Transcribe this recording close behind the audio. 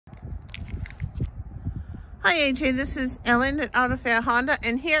Hi AJ, this is Ellen at Auto Fair Honda,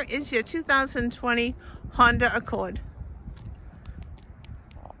 and here is your 2020 Honda Accord.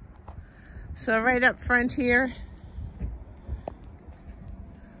 So right up front here,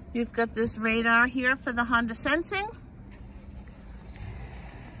 you've got this radar here for the Honda Sensing.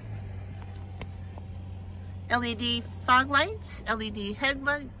 LED fog lights, LED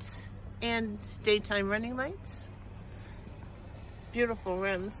headlights, and daytime running lights. Beautiful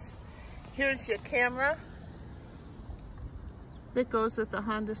rims. Here's your camera that goes with the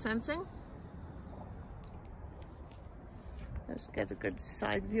Honda Sensing. Let's get a good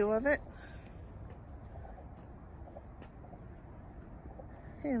side view of it.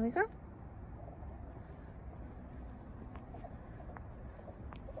 There we go.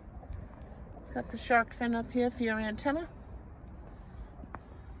 It's got the shark fin up here for your antenna.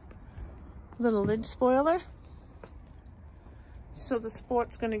 Little lid spoiler. So the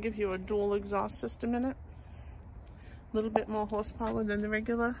Sport's going to give you a dual exhaust system in it. A little bit more horsepower than the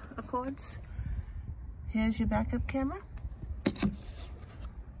regular Accords. Here's your backup camera.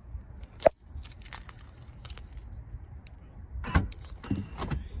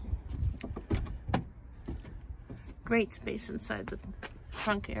 Great space inside the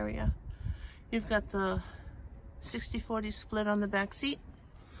trunk area. You've got the 60-40 split on the back seat.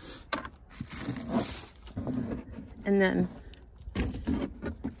 And then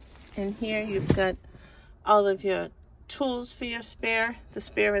in here you've got all of your tools for your spare. The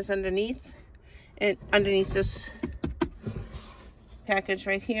spare is underneath this package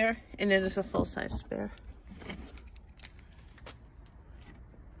right here, and it is a full-size spare.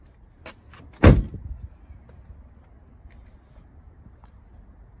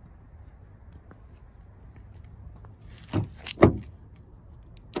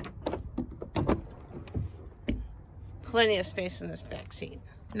 Plenty of space in this back seat.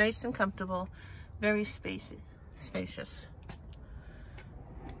 Nice and comfortable, very spacious.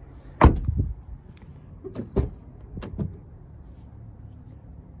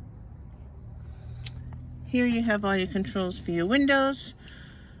 Here you have all your controls for your windows,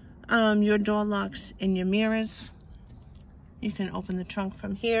 your door locks and your mirrors. You can open the trunk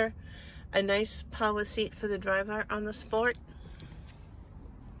from here. A nice power seat for the driver on the Sport.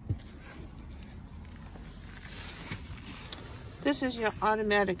 This is your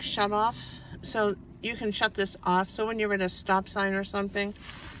automatic shut off, so you can shut this off. So when you're at a stop sign or something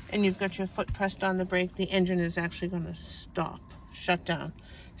and you've got your foot pressed on the brake, the engine is actually going to stop, shut down.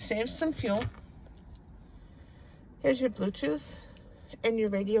 Saves some fuel. Here's your Bluetooth and your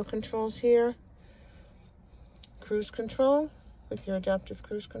radio controls here. Cruise control with your adaptive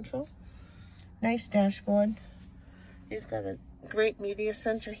cruise control. Nice dashboard. You've got a great media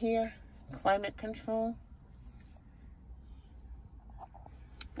center here. Climate control.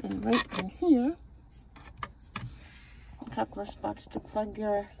 And right in here, a couple of spots to plug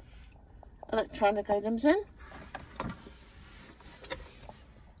your electronic items in.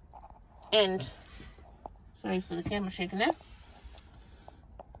 And, sorry for the camera shaking there,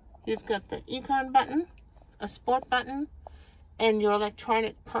 you've got the Econ button, a Sport button, and your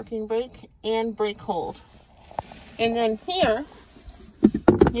electronic parking brake and brake hold. And then here,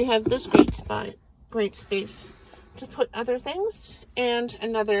 you have this great space to put other things and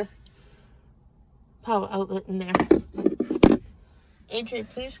another power outlet in there. AJ,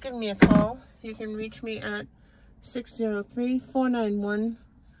 please give me a call. You can reach me at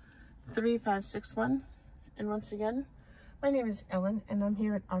 603-491-3561. And once again, my name is Ellen and I'm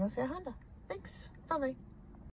here at Auto Fair Honda. Thanks. Bye-bye.